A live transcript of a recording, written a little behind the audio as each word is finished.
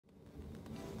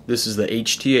This is the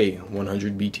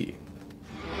HTA100BT.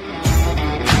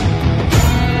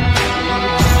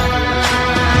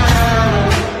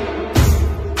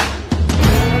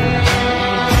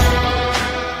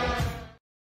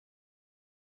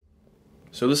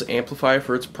 So this amplifier,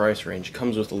 for its price range,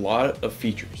 comes with a lot of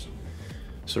features.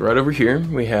 So right over here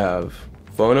we have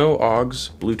phono, aux,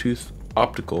 Bluetooth,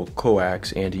 optical,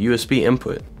 coax, and USB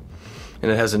input.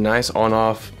 And it has a nice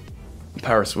on-off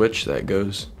power switch that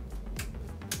goes.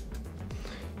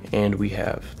 And we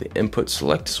have the input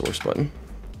select source button.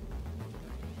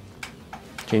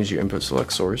 Change your input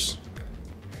select source.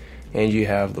 And you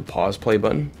have the pause play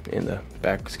button and the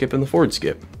back skip and the forward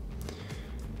skip.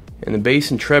 And the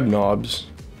bass and treb knobs,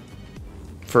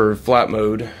 for flat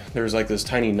mode, there's like this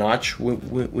tiny notch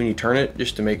when you turn it,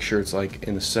 just to make sure it's like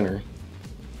in the center.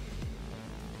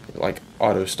 It like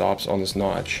auto stops on this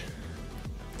notch.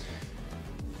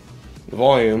 The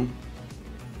volume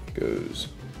goes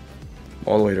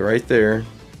all the way to right there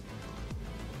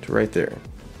to right there.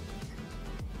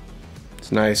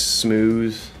 It's nice,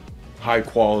 smooth, high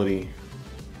quality.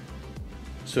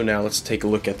 So now let's take a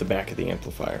look at the back of the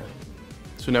amplifier.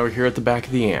 So now we're here at the back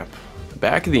of the amp. The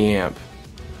back of the amp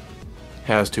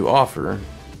has to offer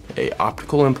a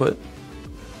optical input,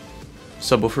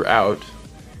 subwoofer out,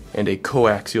 and a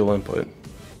coaxial input,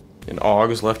 an aux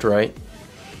left-right,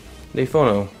 and a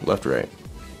phono left-right,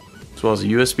 as well as a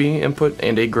USB input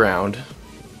and a ground.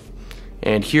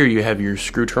 And here you have your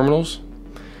screw terminals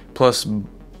plus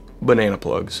banana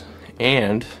plugs,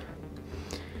 and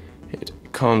it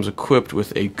comes equipped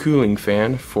with a cooling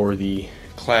fan for the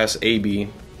Class AB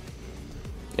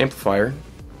amplifier,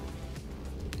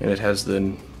 and it has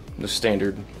the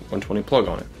standard 120 plug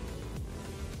on it.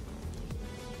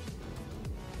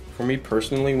 For me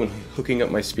personally, when hooking up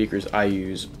my speakers, I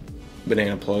use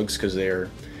banana plugs because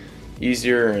they're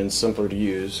easier and simpler to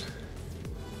use.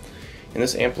 And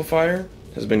this amplifier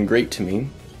has been great to me.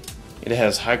 It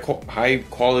has high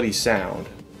quality sound,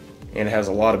 and it has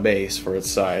a lot of bass for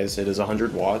its size. It is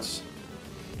 100 watts,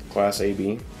 Class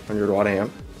AB, 100 watt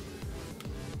amp.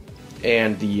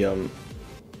 And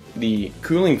the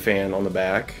cooling fan on the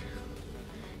back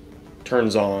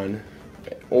turns on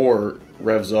or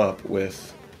revs up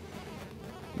with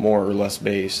more or less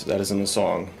bass that is in the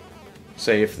song.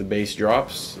 Say if the bass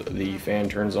drops, the fan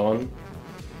turns on,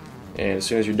 and as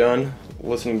soon as you're done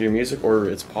listening to your music or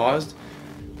it's paused,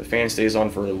 the fan stays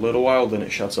on for a little while, then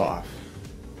it shuts off.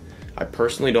 I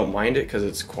personally don't mind it because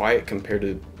it's quiet compared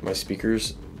to my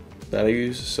speakers that I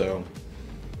use, so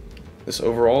this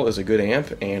overall is a good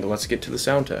amp, and let's get to the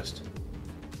sound test.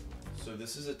 So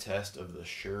this is a test of the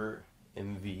Shure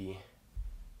MV88.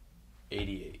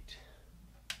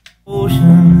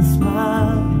 Ocean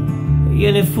smile,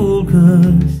 any fool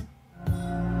could.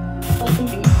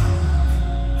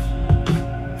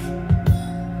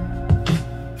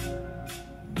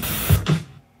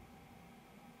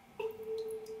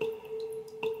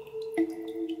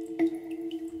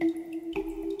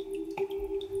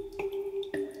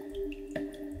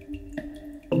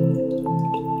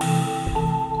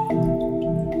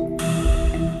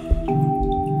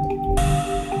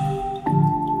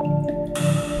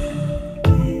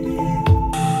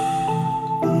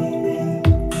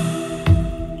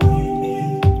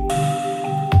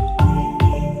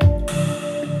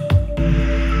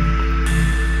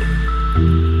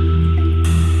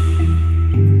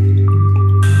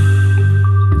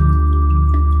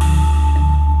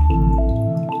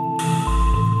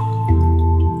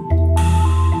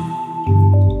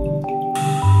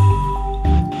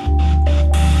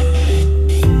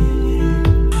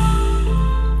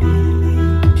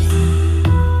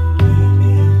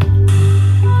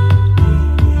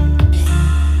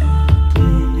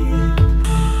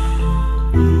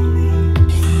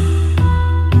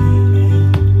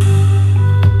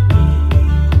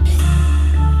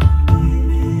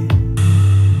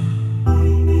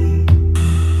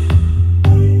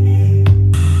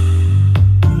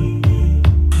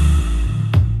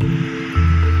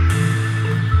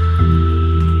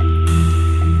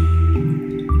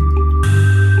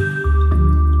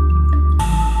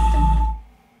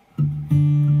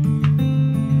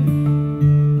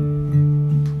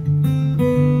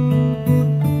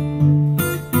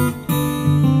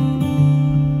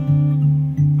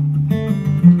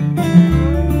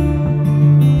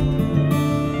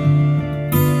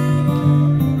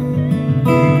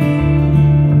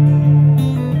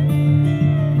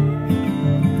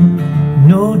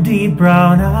 deep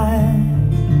brown eyes,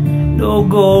 no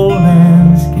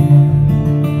golden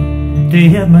skin to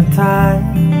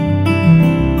hypnotize,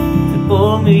 to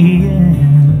pull me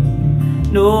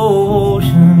in. No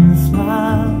ocean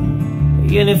smile,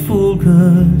 Any fool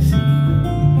could see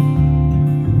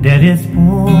that it's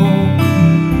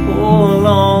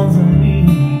belongs to me.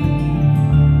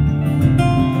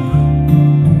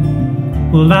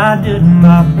 Well, I did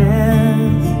my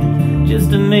best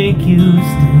just to make you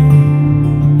stay.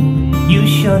 You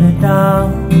shut it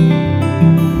down,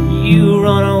 you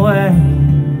run away.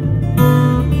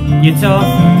 You toss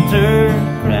and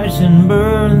turn, crash and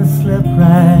burn, and slip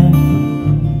right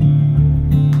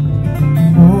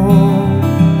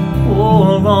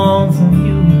belongs to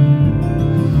you,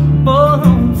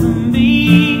 belongs to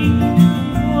me.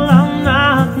 Well, I'm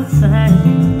not the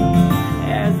same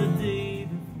as the day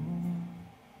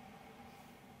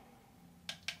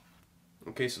before.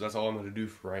 Okay, so that's all I'm going to do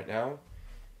for right now.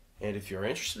 And if you're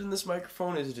interested in this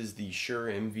microphone, it is the Shure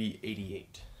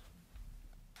MV88.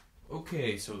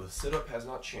 Okay, so the setup has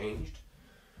not changed,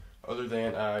 other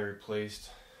than I replaced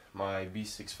my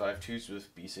B652s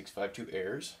with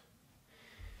B652-AIRs.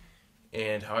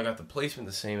 And how I got the placement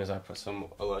the same as I put some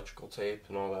electrical tape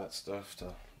and all that stuff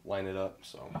to line it up.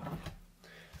 So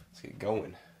let's get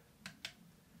going.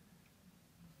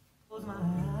 Close my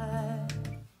eyes.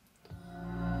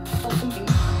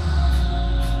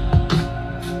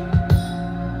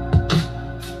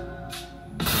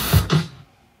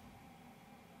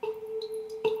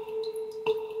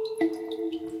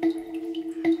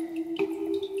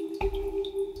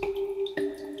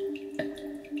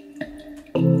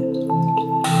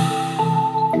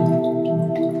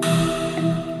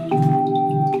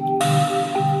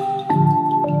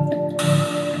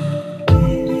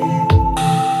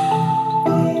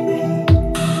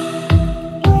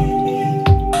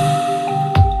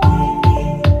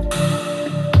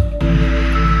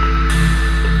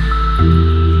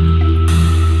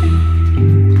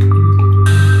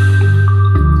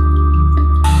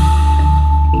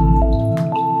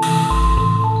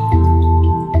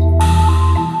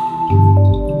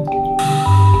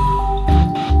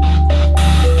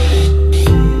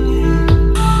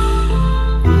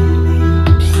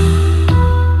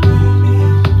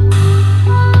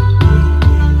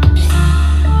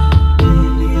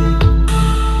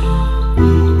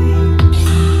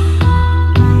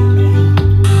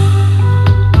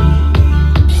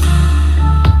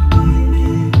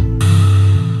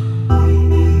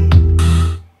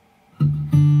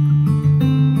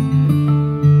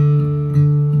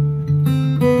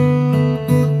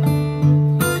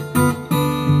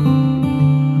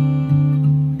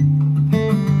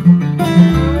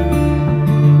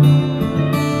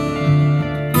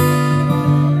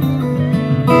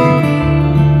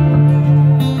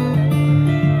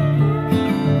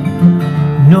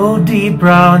 No deep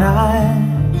brown eyes,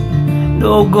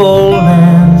 no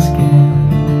golden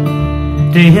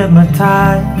skin to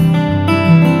hypnotize,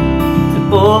 to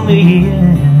pull me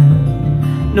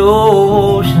in. No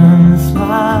ocean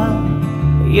smile,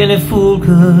 any fool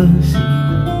could see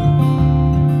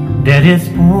that it's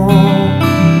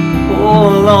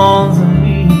belongs to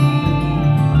me.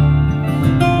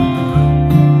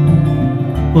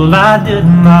 Well, I did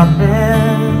my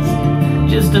best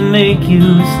just to make you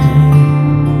stay.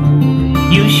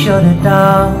 You shut it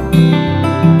down,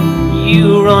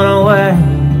 you run away.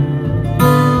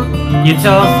 You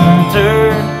toss and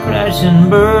turn, crash and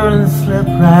burn, slip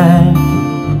right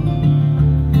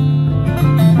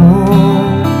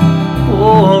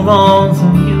belongs to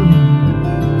you,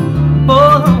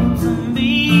 belongs to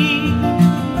me.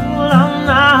 Well, I'm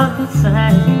not the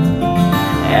same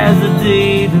as the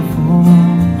day before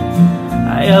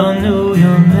I ever knew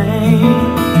your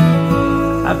name.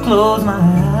 I close my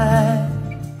eyes.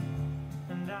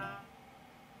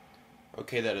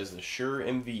 Okay, that is the Shure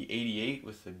MV88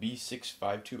 with the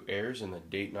B652 AIRs and the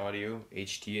Dayton Audio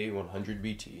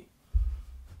HTA100BT.